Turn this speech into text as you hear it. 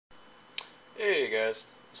Hey guys,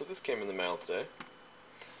 so this came in the mail today.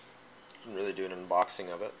 Didn't really do an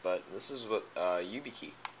unboxing of it, but this is what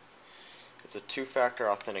Yubikey. It's a two-factor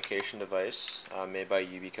authentication device made by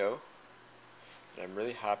Yubikey, and I'm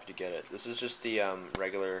really happy to get it. This is just the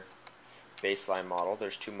regular baseline model.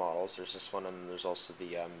 There's two models. There's this one, and there's also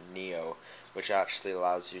the Neo, which actually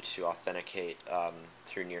allows you to authenticate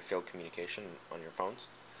through near-field communication on your phones.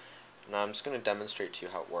 Now I'm just going to demonstrate to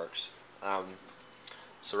you how it works.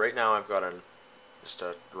 So right now I've got just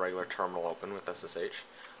a regular terminal open with SSH,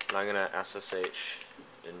 and I'm going to SSH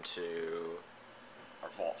into our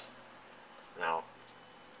vault. Now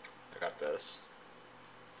I got this.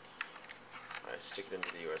 I stick it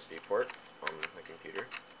into the USB port on my computer,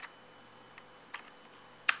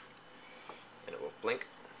 and it will blink.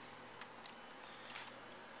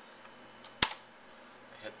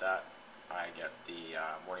 I hit that, I get the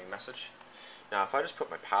warning message. Now if I just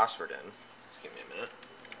put my password in, just give me a minute.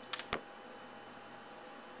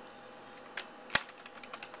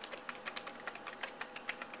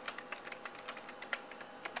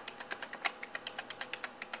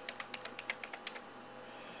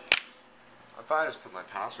 If I just put my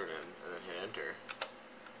password in and then hit enter,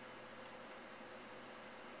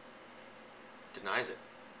 it denies it.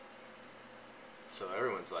 So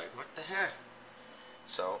everyone's like, what the heck?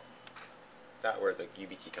 So that's where the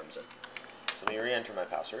Yubikey comes in. So let me re-enter my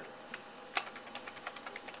password.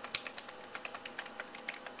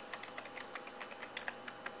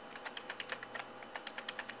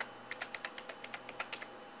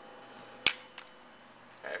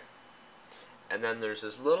 Okay. And then there's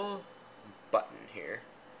this little button here.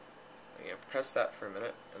 I'm going to press that for a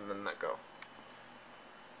minute and then let go.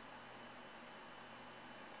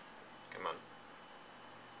 Come on.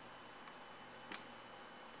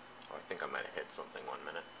 Oh, I think I might have hit something 1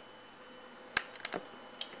 minute.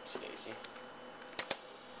 Oopsie daisy.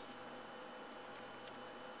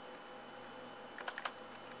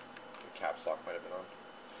 The caps lock might have been on.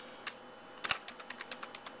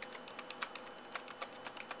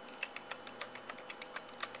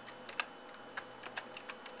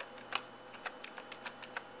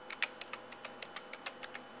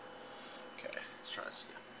 Let's try this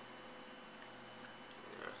again.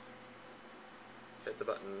 Hit the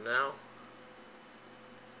button now,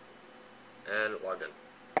 and it logged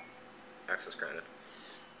in. Access granted.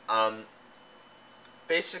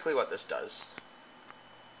 Basically what this does,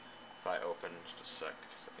 if I open just a sec,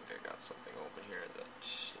 because I think I got something open here that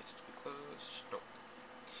needs to be closed. Nope.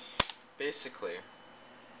 Basically,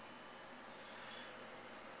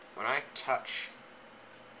 when I touch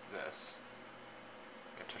this,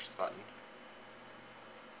 I touch the button,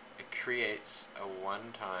 it creates a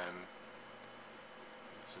one-time,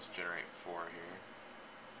 this is generate 4 here,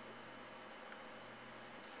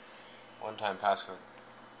 one-time passcode.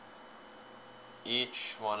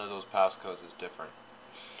 Each one of those passcodes is different.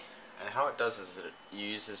 And how it does is it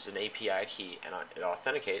uses an API key and it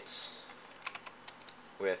authenticates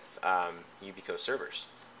with Yubikey servers.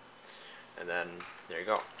 And then there you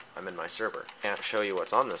go, I'm in my server. Can't show you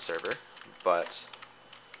what's on this server, but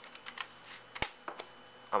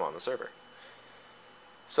I'm on the server.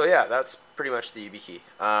 So yeah, that's pretty much the Yubikey.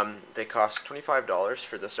 They cost $25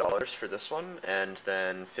 for this one, and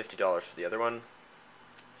then $50 for the other one.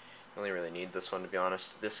 I only really need this one, to be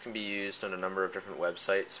honest. This can be used on a number of different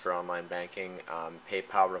websites for online banking.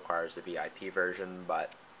 PayPal requires the VIP version,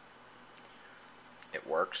 but it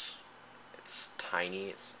works. It's tiny,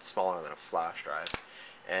 it's smaller than a flash drive,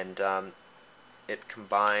 and it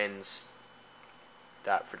combines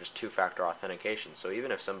that for just two-factor authentication. So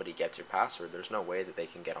even if somebody gets your password, there's no way that they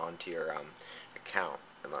can get onto your account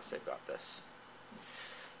unless they've got this.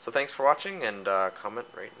 So thanks for watching, and comment,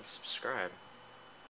 rate, and subscribe.